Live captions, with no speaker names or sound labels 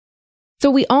So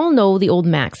we all know the old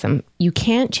maxim, you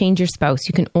can't change your spouse,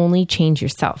 you can only change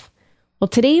yourself. Well,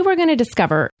 today we're going to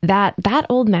discover that that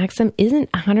old maxim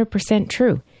isn't 100%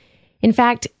 true. In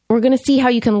fact, we're going to see how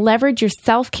you can leverage your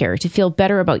self-care to feel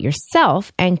better about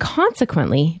yourself and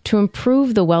consequently to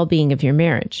improve the well-being of your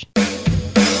marriage.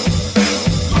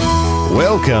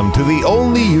 Welcome to the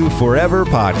Only You Forever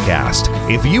podcast.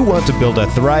 If you want to build a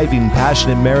thriving,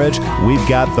 passionate marriage, we've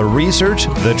got the research,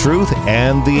 the truth,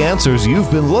 and the answers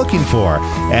you've been looking for.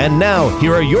 And now,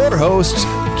 here are your hosts,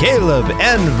 Caleb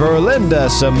and Verlinda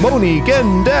Simone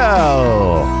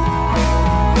Gendel.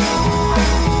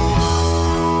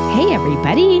 Hey,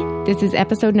 everybody. This is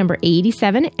episode number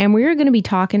 87, and we're going to be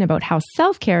talking about how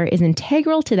self-care is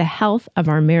integral to the health of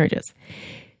our marriages.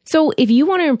 So if you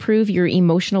want to improve your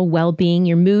emotional well-being,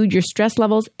 your mood, your stress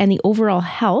levels, and the overall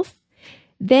health,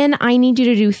 then I need you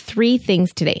to do 3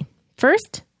 things today.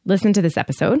 First, listen to this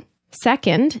episode.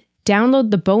 Second, download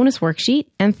the bonus worksheet.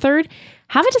 And third,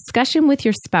 have a discussion with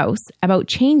your spouse about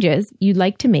changes you'd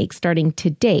like to make starting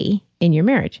today in your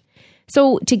marriage.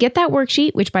 So to get that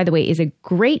worksheet, which by the way is a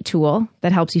great tool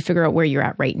that helps you figure out where you're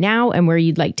at right now and where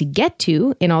you'd like to get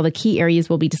to in all the key areas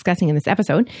we'll be discussing in this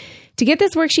episode, to get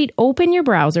this worksheet, open your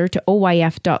browser to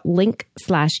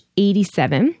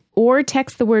oyf.link/87 or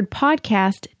text the word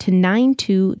podcast to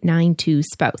 9292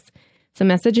 spouse. Some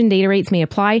message and data rates may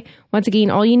apply. Once again,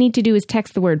 all you need to do is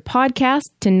text the word podcast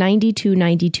to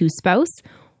 9292 spouse,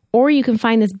 or you can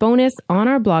find this bonus on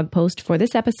our blog post for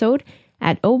this episode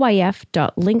at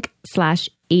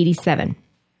oyf.link/87.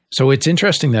 So it's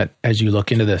interesting that as you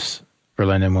look into this,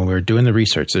 Berlin, and when we were doing the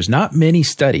research, there's not many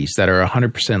studies that are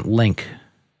 100% link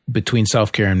between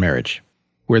self-care and marriage,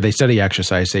 where they study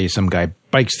exercise, say some guy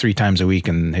bikes 3 times a week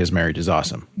and his marriage is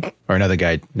awesome, or another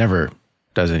guy never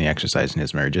does any exercise and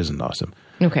his marriage isn't awesome.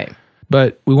 Okay.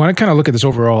 But we want to kind of look at this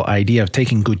overall idea of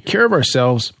taking good care of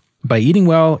ourselves by eating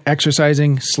well,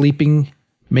 exercising, sleeping,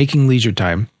 making leisure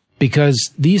time,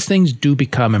 because these things do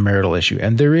become a marital issue.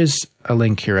 And there is a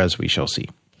link here, as we shall see.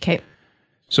 Okay.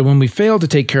 So when we fail to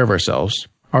take care of ourselves,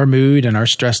 our mood and our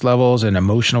stress levels and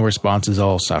emotional responses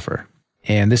all suffer.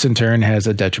 And this in turn has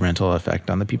a detrimental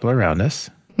effect on the people around us.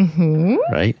 Mm-hmm.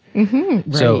 Right? Mm-hmm.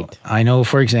 Right. So I know,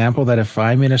 for example, that if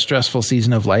I'm in a stressful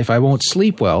season of life, I won't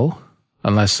sleep well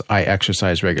unless I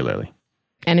exercise regularly.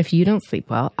 And if you don't sleep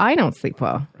well, I don't sleep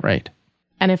well. Right.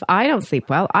 And if I don't sleep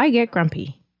well, I get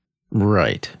grumpy.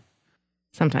 Right.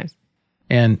 Sometimes.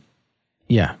 And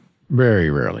yeah, very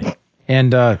rarely.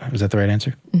 And is that the right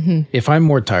answer? Mm-hmm. If I'm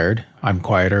more tired, I'm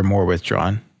quieter, more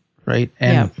withdrawn, right?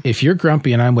 And yeah. If you're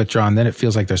grumpy and I'm withdrawn, then it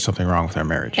feels like there's something wrong with our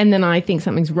marriage. And then I think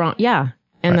something's wrong. Yeah.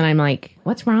 And then I'm like,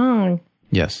 what's wrong?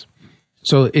 Yes.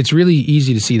 So it's really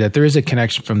easy to see that there is a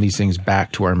connection from these things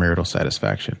back to our marital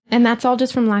satisfaction. And that's all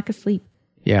just from lack of sleep.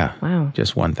 Yeah. Wow.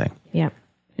 Just one thing. Yeah.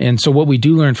 And so what we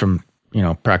do learn from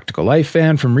practical life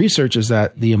and from research is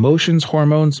that the emotions,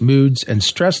 hormones, moods, and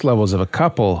stress levels of a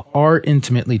couple are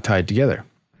intimately tied together.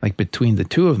 Like between the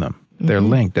two of them, they're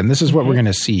linked. And this is what we're going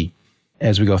to see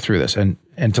as we go through this. And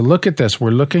to look at this,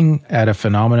 we're looking at a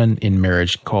phenomenon in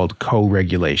marriage called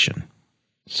co-regulation.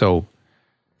 So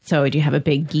do you have a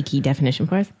big geeky definition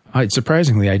for us?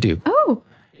 Surprisingly, I do. Oh.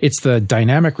 It's the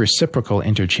dynamic reciprocal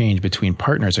interchange between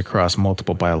partners across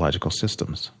multiple biological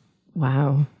systems.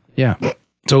 Wow. Yeah.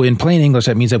 So in plain English,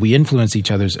 that means that we influence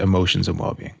each other's emotions and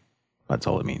well-being. That's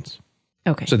all it means.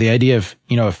 Okay. So the idea of,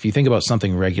 if you think about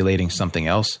something regulating something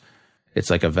else, it's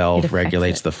like a valve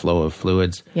regulates the flow of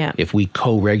fluids. Yeah. If we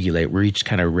co-regulate, we're each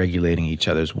kind of regulating each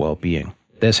other's well-being.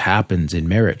 This happens in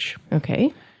marriage.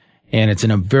 Okay. And it's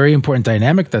in a very important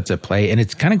dynamic that's at play, and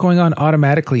it's kind of going on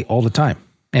automatically all the time.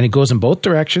 And it goes in both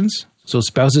directions. So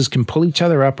spouses can pull each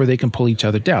other up or they can pull each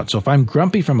other down. So if I'm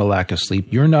grumpy from a lack of sleep,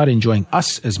 you're not enjoying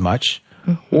us as much.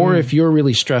 Mm-hmm. Or if you're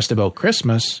really stressed about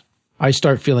Christmas, I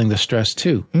start feeling the stress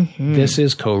too. Mm-hmm. This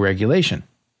is co-regulation.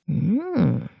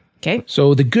 Mm. Okay.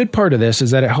 So the good part of this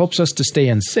is that it helps us to stay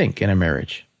in sync in a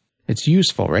marriage. It's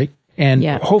useful, right? And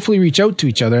hopefully reach out to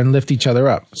each other and lift each other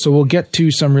up. So we'll get to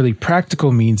some really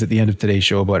practical means at the end of today's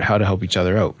show about how to help each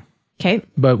other out. Okay.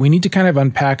 But we need to kind of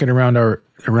unpack it around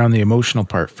the emotional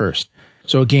part first.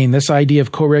 So again, this idea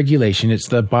of co-regulation, it's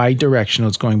the bi-directional,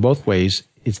 it's going both ways.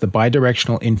 It's the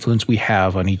bi-directional influence we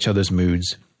have on each other's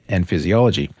moods and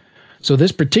physiology. So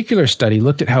this particular study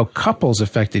looked at how couples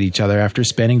affected each other after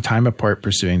spending time apart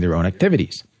pursuing their own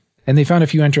activities. And they found a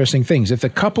few interesting things. If the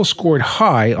couple scored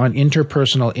high on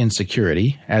interpersonal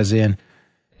insecurity, as in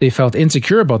they felt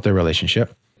insecure about their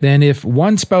relationship, then if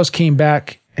one spouse came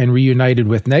back and reunited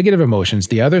with negative emotions,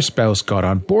 the other spouse got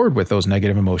on board with those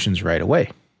negative emotions right away.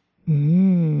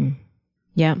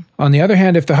 Yeah. On the other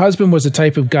hand, if the husband was the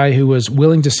type of guy who was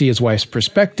willing to see his wife's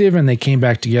perspective and they came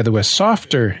back together with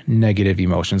softer negative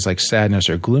emotions like sadness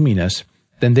or gloominess,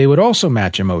 then they would also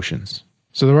match emotions.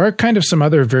 So there are kind of some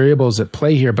other variables at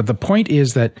play here, but the point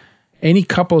is that any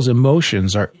couple's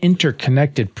emotions are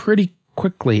interconnected pretty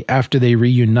quickly after they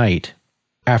reunite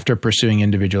after pursuing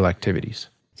individual activities.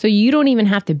 So you don't even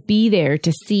have to be there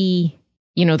to see,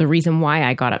 the reason why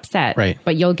I got upset. Right.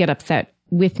 But you'll get upset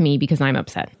with me because I'm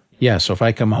upset. Yeah, so if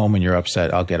I come home and you're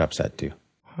upset, I'll get upset too.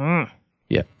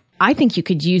 Yeah. I think you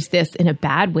could use this in a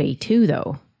bad way too,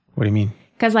 though. What do you mean?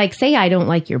 Because say I don't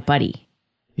like your buddy.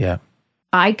 Yeah.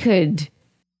 I could,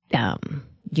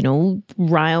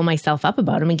 rile myself up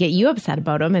about him and get you upset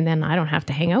about him, and then I don't have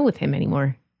to hang out with him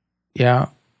anymore. Yeah.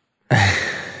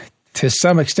 To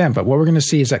some extent, but what we're going to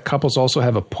see is that couples also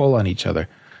have a pull on each other.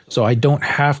 So I don't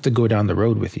have to go down the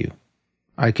road with you.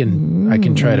 I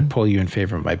can try to pull you in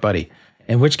favor of my buddy,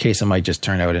 in which case it might just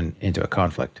turn out into a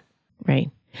conflict. Right.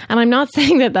 And I'm not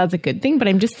saying that that's a good thing, but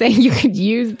I'm just saying you could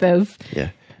use this.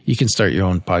 Yeah. You can start your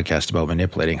own podcast about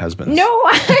manipulating husbands.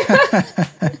 No.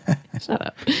 Shut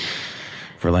up.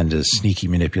 Verlenda's sneaky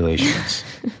manipulations.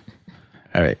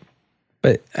 All right.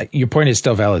 But your point is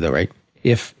still valid though, right?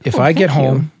 If I get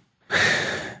home,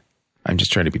 I'm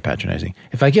just trying to be patronizing.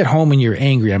 If I get home and you're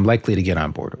angry, I'm likely to get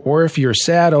on board. Or if you're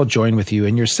sad, I'll join with you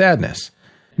in your sadness.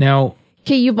 Now,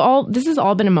 okay, this has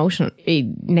all been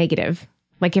negative.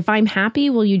 Like if I'm happy,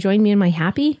 will you join me in my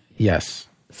happy? Yes.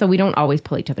 So we don't always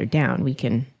pull each other down. We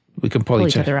can pull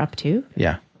each other up too.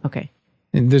 Yeah. Okay.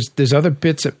 And there's other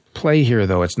bits at play here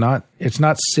though. It's not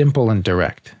simple and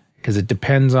direct because it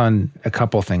depends on a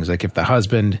couple things. Like if the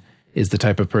husband is the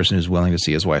type of person who's willing to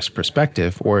see his wife's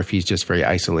perspective, or if he's just very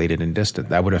isolated and distant,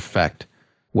 that would affect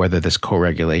whether this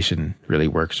co-regulation really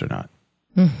works or not.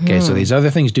 Mm-hmm. Okay, so these other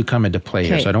things do come into play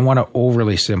here. So I don't want to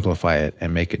overly simplify it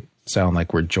and make it sound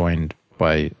like we're joined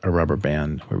by a rubber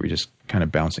band where we're just kind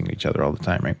of bouncing each other all the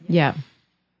time, right? Yeah.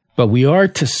 But we are,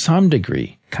 to some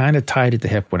degree, kind of tied at the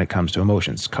hip when it comes to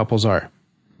emotions. Couples are.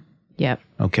 Yep.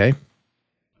 Okay.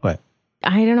 What?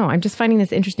 I don't know. I'm just finding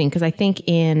this interesting because I think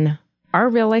in our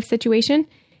real life situation,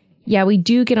 yeah, we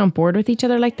do get on board with each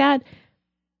other like that.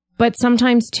 But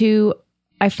sometimes too,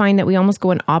 I find that we almost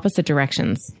go in opposite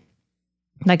directions.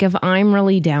 Like if I'm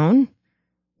really down,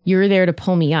 you're there to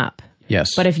pull me up.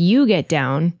 Yes. But if you get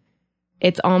down,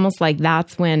 it's almost like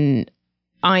that's when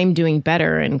I'm doing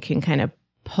better and can kind of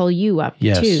pull you up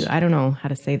too. I don't know how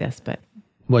to say this, but.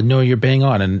 Well, no, you're bang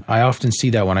on. And I often see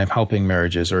that when I'm helping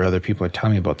marriages or other people are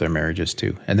telling me about their marriages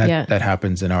too. And that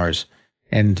happens in ours.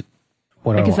 And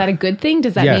is that a good thing?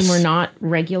 Does that mean we're not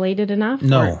regulated enough?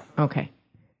 No. Okay.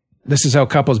 This is how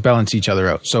couples balance each other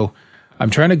out. So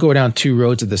I'm trying to go down two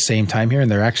roads at the same time here,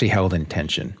 and they're actually held in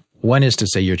tension. One is to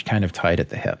say you're kind of tied at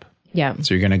the hip. Yeah.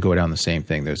 So you're going to go down the same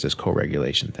thing. There's this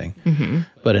co-regulation thing. Mm-hmm.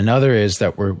 But another is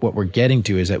that what we're getting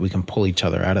to is that we can pull each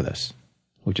other out of this,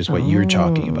 which is what you're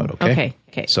talking about. Okay.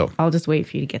 So I'll just wait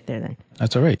for you to get there then.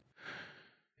 That's all right.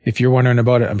 If you're wondering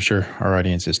about it, I'm sure our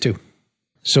audience is too.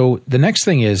 So the next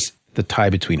thing is the tie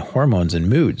between hormones and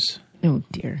moods. Oh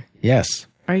dear. Yes.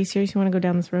 Are you serious? You want to go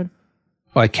down this road?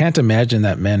 Well, I can't imagine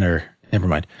that men are, never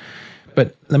mind.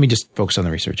 But let me just focus on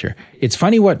the research here. It's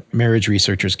funny what marriage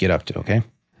researchers get up to, okay?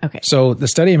 Okay. So the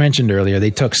study I mentioned earlier, they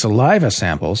took saliva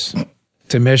samples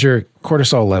to measure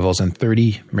cortisol levels in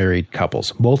 30 married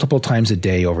couples multiple times a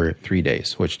day over 3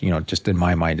 days, which, just in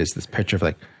my mind is this picture of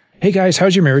like, hey guys,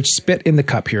 how's your marriage? Spit in the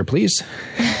cup here, please.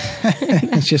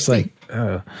 It's just like,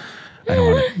 I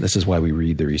don't want to. This is why we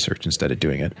read the research instead of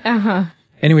doing it. Uh-huh.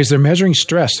 Anyways, they're measuring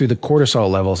stress through the cortisol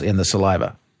levels in the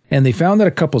saliva. And they found that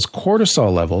a couple's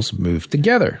cortisol levels moved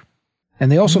together.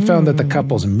 And they also found that the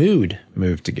couple's mood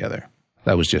moved together.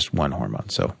 That was just one hormone.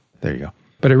 So there you go.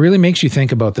 But it really makes you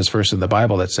think about this verse in the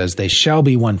Bible that says, they shall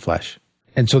be one flesh.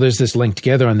 And so there's this link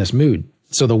together on this mood.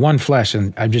 So the one flesh,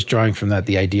 and I'm just drawing from that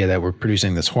the idea that we're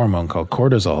producing this hormone called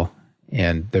cortisol,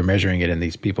 and they're measuring it in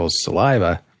these people's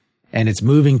saliva. And it's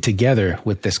moving together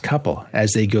with this couple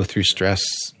as they go through stress,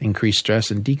 increased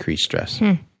stress and decreased stress.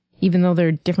 Even though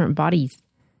they're different bodies.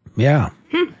 Yeah.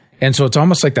 And so it's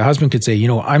almost like the husband could say,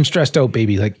 I'm stressed out,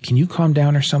 baby. Like, can you calm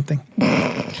down or something?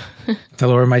 To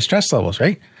lower my stress levels,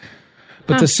 right?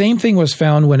 But the same thing was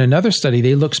found when another study,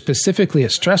 they looked specifically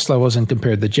at stress levels and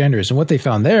compared the genders. And what they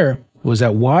found there was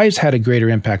that wives had a greater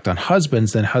impact on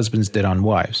husbands than husbands did on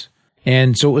wives.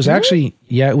 And so it was actually,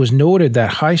 it was noted that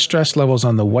high stress levels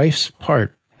on the wife's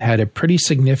part had a pretty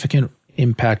significant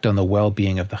impact on the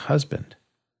well-being of the husband.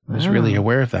 I was really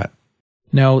aware of that.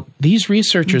 Now, these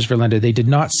researchers, Verlinda, they did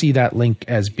not see that link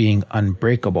as being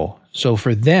unbreakable. So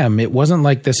for them, it wasn't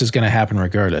like this is going to happen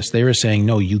regardless. They were saying,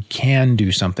 no, you can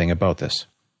do something about this.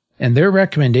 And their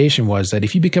recommendation was that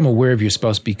if you become aware of your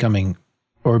spouse becoming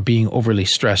or being overly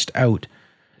stressed out,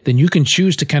 then you can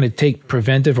choose to kind of take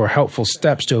preventive or helpful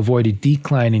steps to avoid a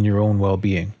decline in your own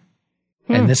well-being.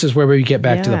 And this is where we get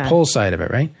back to the pull side of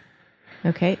it, right?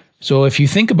 Okay. So if you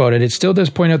think about it, it still does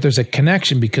point out there's a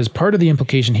connection, because part of the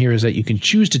implication here is that you can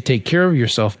choose to take care of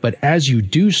yourself, but as you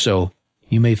do so,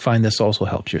 you may find this also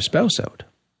helps your spouse out.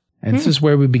 And this is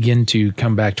where we begin to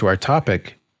come back to our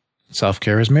topic,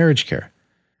 self-care is marriage care.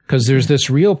 Because there's this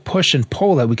real push and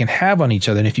pull that we can have on each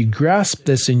other. And if you grasp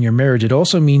this in your marriage, it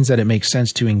also means that it makes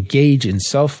sense to engage in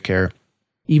self-care,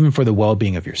 even for the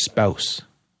well-being of your spouse.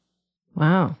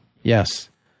 Wow. Yes.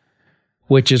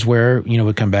 Which is where,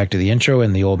 we come back to the intro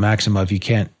and the old maxim of you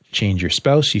can't change your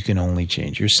spouse, you can only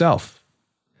change yourself.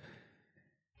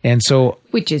 And so...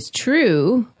 Which is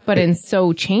true, but in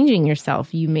so changing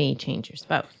yourself, you may change your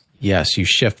spouse. Yes, you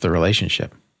shift the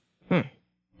relationship.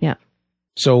 Yeah.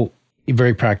 So, a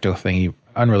very practical thing,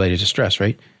 unrelated to stress,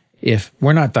 right? If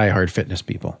we're not diehard fitness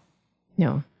people.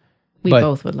 No. We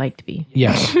both would like to be.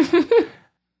 Yes.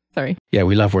 Sorry. Yeah,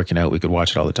 we love working out. We could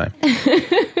watch it all the time.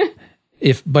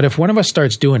 But if one of us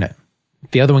starts doing it,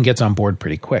 the other one gets on board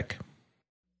pretty quick.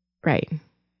 Right.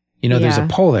 There's a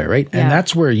pull there, right? Yeah. And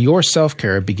that's where your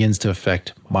self-care begins to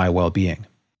affect my well-being.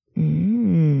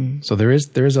 So there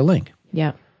is a link.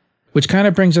 Yeah. Which kind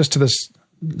of brings us to this.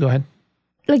 Go ahead.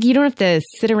 Like, you don't have to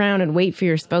sit around and wait for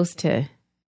your spouse to...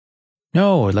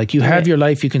 No, like you have your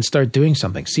life, you can start doing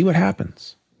something. See what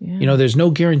happens. Yeah. There's no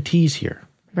guarantees here.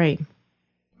 Right.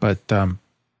 But,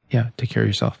 take care of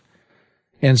yourself.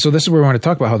 And so this is where we want to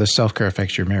talk about how this self-care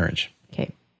affects your marriage.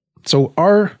 Okay. So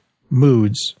our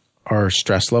moods, our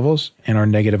stress levels, and our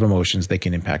negative emotions, they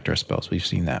can impact our spouse. We've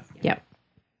seen that. Yep.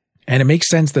 And it makes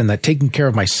sense then that taking care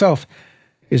of myself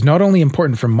is not only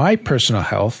important for my personal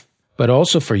health, but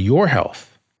also for your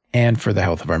health and for the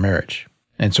health of our marriage.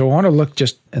 And so I want to look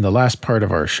just in the last part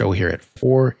of our show here at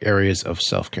 4 areas of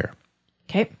self-care.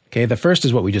 Okay. The first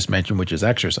is what we just mentioned, which is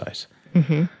exercise.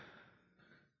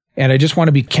 And I just want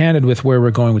to be candid with where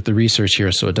we're going with the research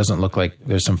here so it doesn't look like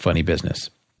there's some funny business.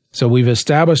 So we've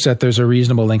established that there's a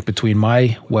reasonable link between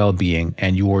my well-being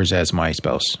and yours as my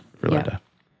spouse, Verlinda. Yeah.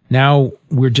 Now,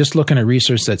 we're just looking at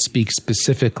research that speaks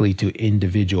specifically to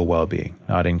individual well-being,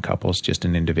 not in couples, just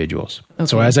in individuals. Okay.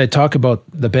 So as I talk about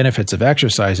the benefits of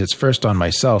exercise, it's first on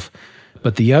myself,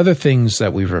 but the other things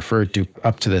that we've referred to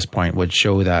up to this point would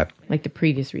show that... Like the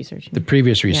previous research.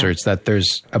 That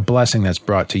there's a blessing that's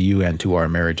brought to you and to our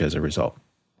marriage as a result.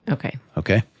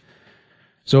 Okay?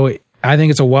 So I think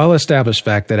it's a well-established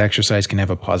fact that exercise can have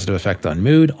a positive effect on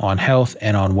mood, on health,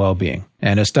 and on well-being.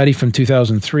 And a study from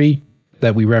 2003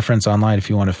 that we reference online, if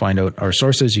you want to find out our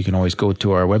sources, you can always go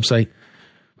to our website.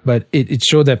 But it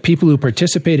showed that people who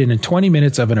participated in 20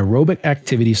 minutes of an aerobic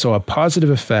activity saw a positive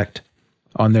effect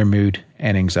on their mood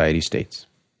and anxiety states.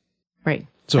 Right.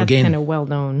 So that's again, kind of well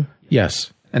known.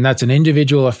 Yes. And that's an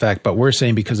individual effect, but we're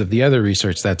saying because of the other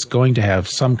research, that's going to have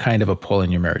some kind of a pull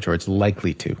in your marriage, or it's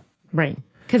likely to. Right.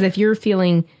 Because if you're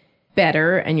feeling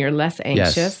better and you're less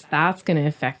anxious, that's going to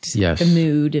affect the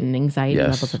mood and anxiety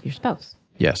levels of your spouse.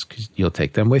 Yes, because you'll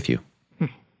take them with you.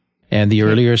 And the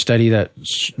earlier study that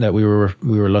we were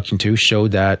looking to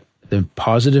showed that the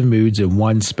positive moods in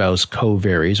one spouse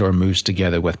co-varies or moves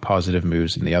together with positive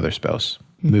moods in the other spouse.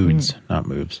 Moods, not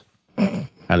moves.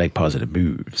 I like positive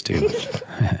moves too.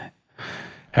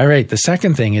 All right. The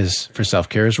second thing is for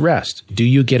self-care is rest. Do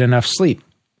you get enough sleep?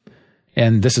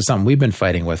 And this is something we've been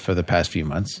fighting with for the past few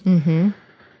months. And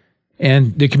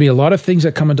there can be a lot of things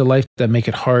that come into life that make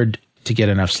it hard to get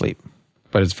enough sleep,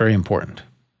 but it's very important,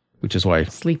 which is why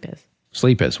sleep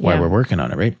is why we're working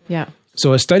on it, right? Yeah.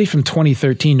 So a study from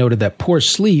 2013 noted that poor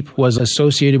sleep was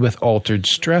associated with altered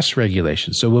stress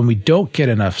regulation. So when we don't get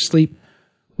enough sleep,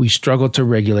 we struggle to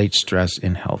regulate stress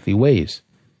in healthy ways.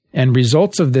 And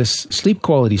results of this sleep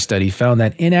quality study found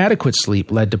that inadequate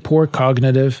sleep led to poor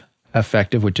cognitive,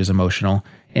 affective, which is emotional,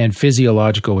 and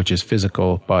physiological, which is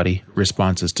physical body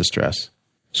responses to stress.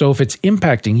 So if it's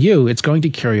impacting you, it's going to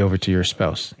carry over to your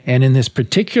spouse. And in this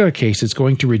particular case, it's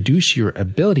going to reduce your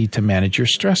ability to manage your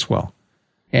stress well.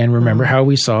 And remember how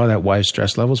we saw that wives'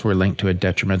 stress levels were linked to a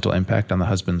detrimental impact on the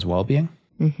husband's well-being?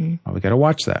 Well, we got to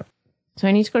watch that. So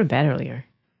I need to go to bed earlier.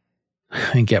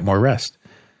 And get more rest.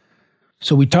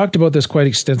 So we talked about this quite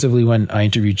extensively when I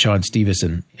interviewed Sean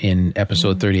Stevenson in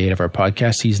episode 38 of our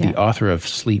podcast. He's the author of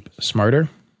Sleep Smarter.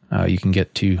 You can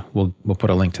get to, we'll put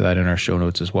a link to that in our show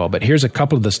notes as well. But here's a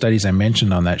couple of the studies I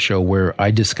mentioned on that show where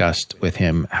I discussed with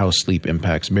him how sleep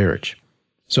impacts marriage.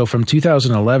 So from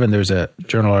 2011, there's a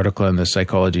journal article in the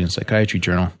Psychology and Psychiatry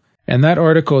Journal. And that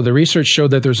article, the research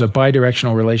showed that there's a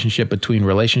bidirectional relationship between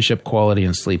relationship quality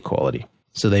and sleep quality.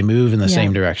 So they move in the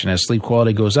same direction. As sleep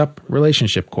quality goes up,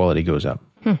 relationship quality goes up.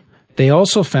 They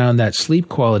also found that sleep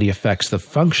quality affects the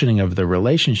functioning of the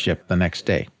relationship the next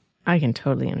day. I can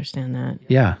totally understand that.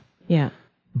 Yeah. Yeah.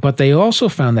 But they also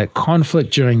found that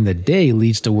conflict during the day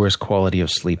leads to worse quality of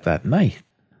sleep that night.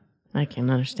 I can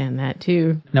understand that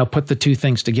too. Now put the two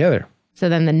things together. So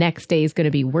then the next day is going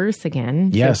to be worse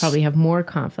again. So Yes. you'll probably have more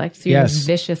conflict. So you're in this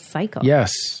vicious cycle.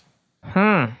 Yes.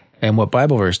 And what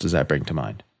Bible verse does that bring to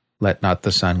mind? Let not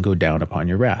the sun go down upon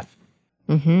your wrath.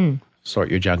 Sort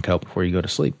your junk out before you go to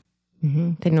sleep.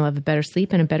 Then you'll have a better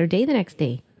sleep and a better day the next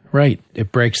day. Right.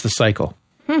 It breaks the cycle.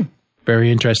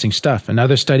 Very interesting stuff.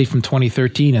 Another study from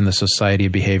 2013 in the Society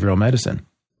of Behavioral Medicine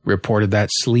reported that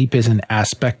sleep is an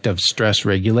aspect of stress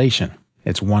regulation.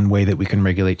 It's one way that we can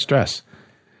regulate stress.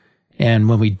 And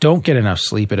when we don't get enough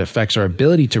sleep, it affects our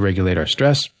ability to regulate our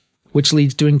stress, which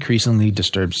leads to increasingly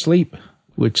disturbed sleep,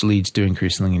 which leads to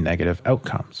increasingly negative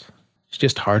outcomes. It's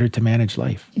just harder to manage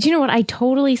life. Do you know what? I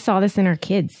totally saw this in our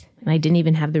kids, and I didn't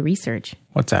even have the research.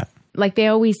 What's that? Like they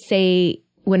always say,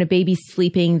 when a baby's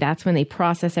sleeping, that's when they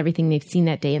process everything they've seen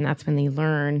that day, and that's when they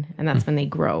learn, and that's when they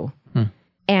grow.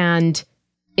 And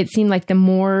it seemed like the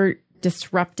more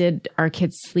disrupted our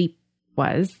kids' sleep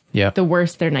was, the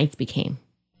worse their nights became.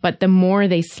 But the more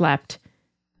they slept,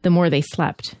 the more they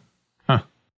slept.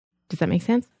 Does that make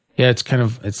sense? Yeah,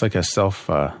 it's like a self,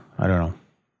 I don't know.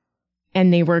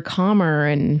 And they were calmer.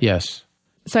 And Yes.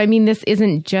 so, I mean, this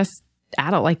isn't just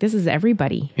adult, like this is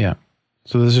everybody. Yeah.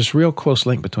 So there's this real close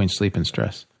link between sleep and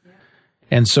stress.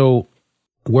 And so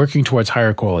working towards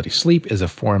higher quality sleep is a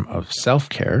form of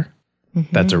self-care.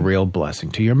 That's a real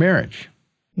blessing to your marriage.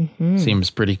 Seems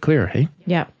pretty clear, hey?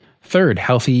 Yeah. Third,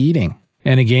 healthy eating.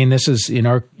 And again, this is in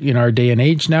our day and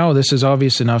age now, this is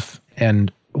obvious enough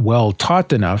and well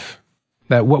taught enough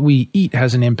that what we eat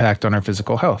has an impact on our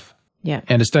physical health. Yeah.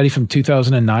 And a study from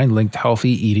 2009 linked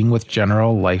healthy eating with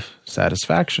general life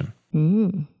satisfaction.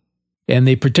 And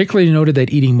they particularly noted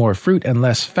that eating more fruit and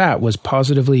less fat was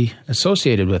positively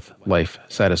associated with life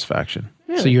satisfaction.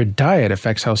 So your diet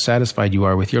affects how satisfied you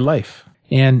are with your life.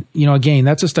 And, you know, again,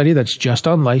 that's a study that's just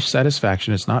on life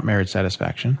satisfaction. It's not marriage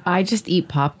satisfaction. I just eat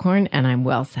popcorn and I'm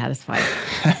well satisfied.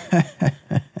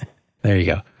 There you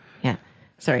go. Yeah.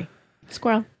 Sorry.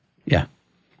 Squirrel. Yeah.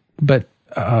 But,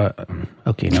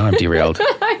 okay, now I'm derailed.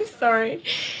 I'm sorry.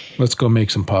 Let's go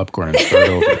make some popcorn and start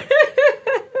over.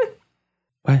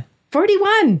 What?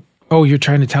 41. Oh, you're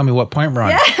trying to tell me what point we're on?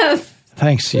 Yes.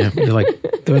 Thanks. You're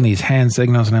like doing these hand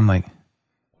signals, and I'm like,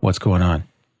 what's going on?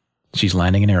 She's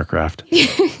landing an aircraft.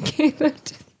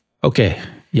 Okay.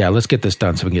 Yeah, let's get this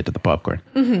done so we can get to the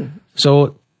popcorn.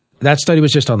 So that study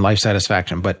was just on life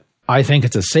satisfaction, but I think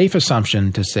it's a safe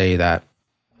assumption to say that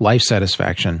life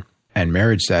satisfaction and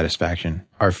marriage satisfaction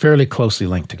are fairly closely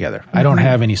linked together. I don't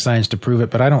have any science to prove it,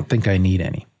 but I don't think I need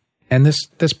any. And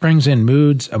this brings in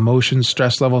moods, emotions,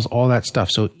 stress levels, all that stuff.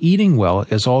 So eating well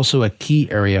is also a key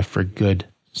area for good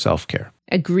self-care.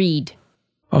 Agreed.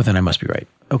 Oh, then I must be right.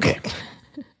 Okay.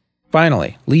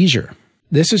 Finally, leisure.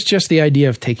 This is just the idea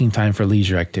of taking time for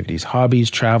leisure activities, hobbies,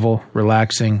 travel,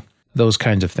 relaxing, those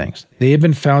kinds of things. They have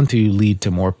been found to lead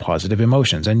to more positive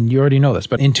emotions, and you already know this.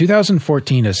 But in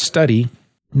 2014, a study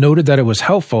noted that it was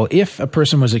helpful if a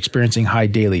person was experiencing high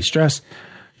daily stress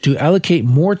to allocate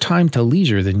more time to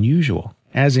leisure than usual.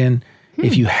 As in,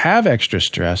 if you have extra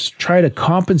stress, try to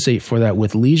compensate for that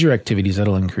with leisure activities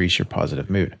that'll increase your positive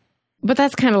mood. But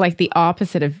that's kind of like the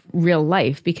opposite of real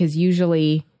life, because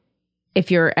usually if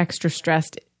you're extra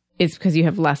stressed, it's because you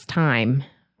have less time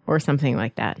or something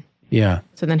like that. Yeah.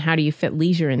 So then how do you fit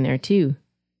leisure in there too?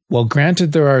 Well,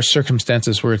 granted, there are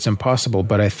circumstances where it's impossible,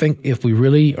 but I think if we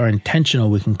really are intentional,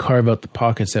 we can carve out the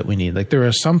pockets that we need. Like there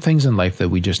are some things in life that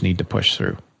we just need to push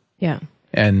through. Yeah.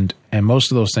 And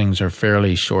most of those things are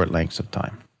fairly short lengths of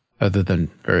time, other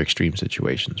than very extreme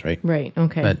situations, right? Right.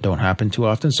 Okay. That don't happen too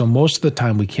often. So most of the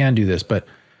time we can do this, but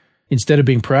instead of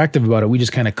being proactive about it, we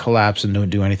just kind of collapse and don't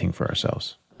do anything for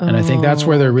ourselves. And I think that's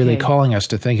where they're really calling us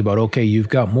to think about, okay, you've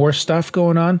got more stuff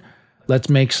going on. Let's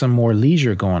make some more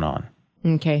leisure going on.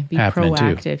 Okay. Be happening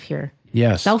proactive too. here.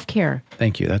 Yes. Self-care.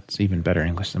 Thank you. That's even better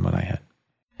English than what I had.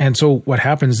 And so what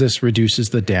happens, this reduces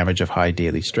the damage of high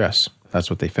daily stress. That's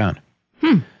what they found.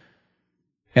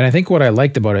 And I think what I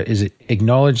liked about it is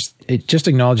it just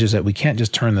acknowledges that we can't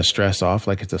just turn the stress off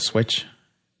like it's a switch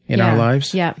in our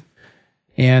lives. Yeah.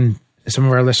 And some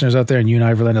of our listeners out there, and you and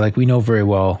I, Verlinda, like we know very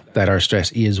well that our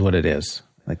stress is what it is.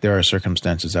 Like there are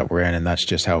circumstances that we're in, and that's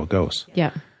just how it goes.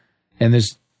 Yeah. And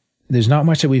there's not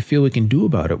much that we feel we can do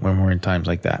about it when we're in times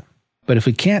like that. But if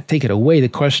we can't take it away, the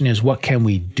question is, what can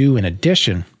we do in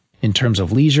addition in terms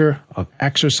of leisure, of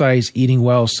exercise, eating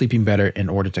well, sleeping better in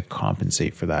order to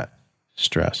compensate for that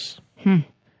stress?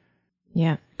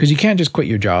 Yeah. Because you can't just quit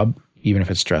your job, even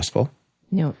if it's stressful.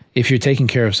 No. If you're taking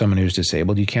care of someone who's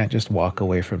disabled, you can't just walk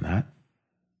away from that.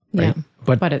 Right?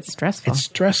 Yeah. But it's stressful. It's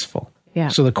stressful. Yeah.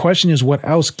 So the question is, what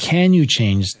else can you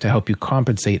change to help you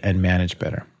compensate and manage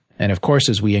better? And of course,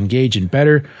 as we engage in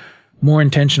better, more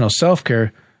intentional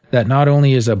self-care, that not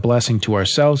only is a blessing to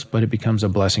ourselves, but it becomes a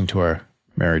blessing to our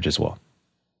marriage as well.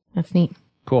 That's neat.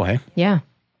 Cool, hey? Yeah.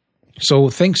 So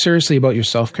think seriously about your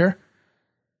self-care.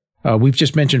 We've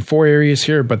just mentioned 4 areas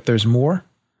here, but there's more.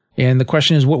 And the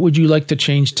question is, what would you like to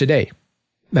change today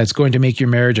that's going to make your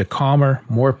marriage a calmer,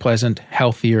 more pleasant,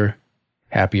 healthier,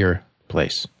 happier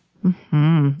place?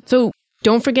 So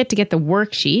don't forget to get the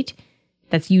worksheet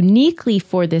that's uniquely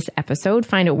for this episode.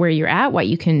 Find out where you're at, what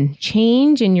you can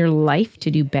change in your life to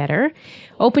do better.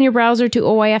 Open your browser to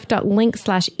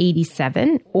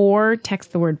oif.link/87 or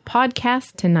text the word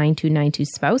podcast to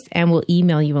 9292-SPOUSE and we'll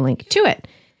email you a link to it.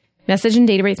 Message and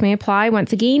data rates may apply.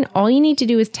 Once again, all you need to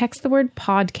do is text the word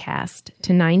podcast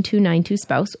to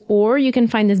 9292-SPOUSE, or you can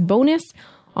find this bonus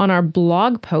on our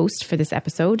blog post for this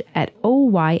episode at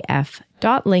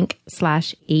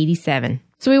oyf.link/87.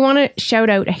 So we want to shout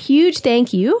out a huge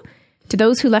thank you to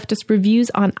those who left us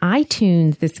reviews on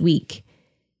iTunes this week.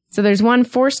 So there's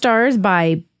 4 stars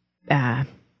by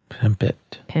Pimpit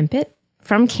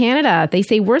from Canada. They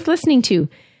say, worth listening to.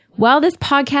 While this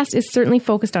podcast is certainly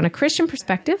focused on a Christian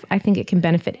perspective, I think it can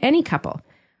benefit any couple.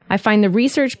 I find the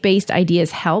research-based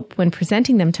ideas help when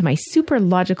presenting them to my super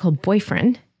logical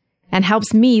boyfriend and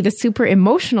helps me, the super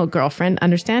emotional girlfriend,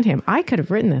 understand him. I could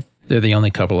have written this. They're the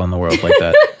only couple in the world like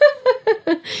that.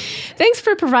 Thanks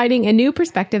for providing a new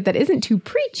perspective that isn't too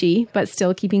preachy, but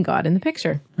still keeping God in the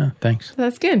picture. Oh, thanks. So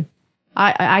that's good.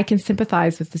 I can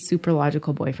sympathize with the super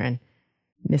logical boyfriend,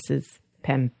 Mrs.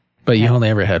 Pem. But you only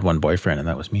ever had one boyfriend, and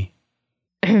that was me.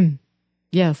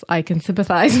 Yes, I can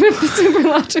sympathize with the super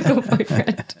logical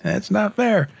boyfriend. That's not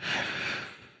fair.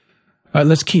 All right,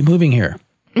 let's keep moving here.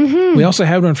 We also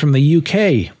have one from the UK.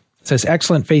 It says,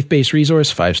 excellent faith-based resource,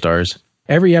 5 stars.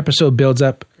 Every episode builds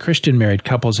up Christian married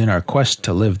couples in our quest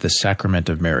to live the sacrament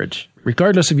of marriage.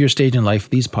 Regardless of your stage in life,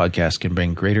 these podcasts can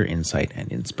bring greater insight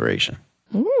and inspiration.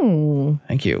 Ooh.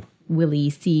 Thank you.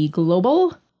 Willie C.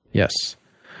 Global. Yes.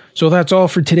 So that's all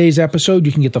for today's episode.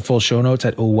 You can get the full show notes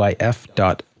at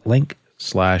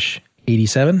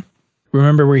oyf.link/87.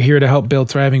 Remember, we're here to help build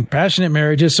thriving, passionate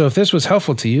marriages. So if this was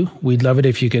helpful to you, we'd love it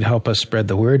if you could help us spread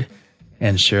the word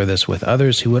and share this with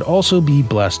others who would also be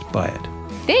blessed by it.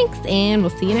 Thanks, and we'll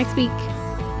see you next week.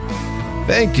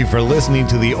 Thank you for listening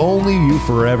to the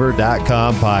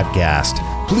onlyyouforever.com podcast.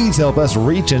 Please help us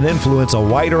reach and influence a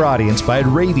wider audience by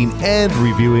rating and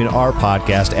reviewing our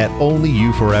podcast at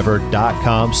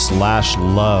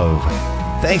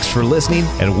onlyyouforever.com/love. Thanks for listening,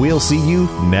 and we'll see you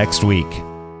next week.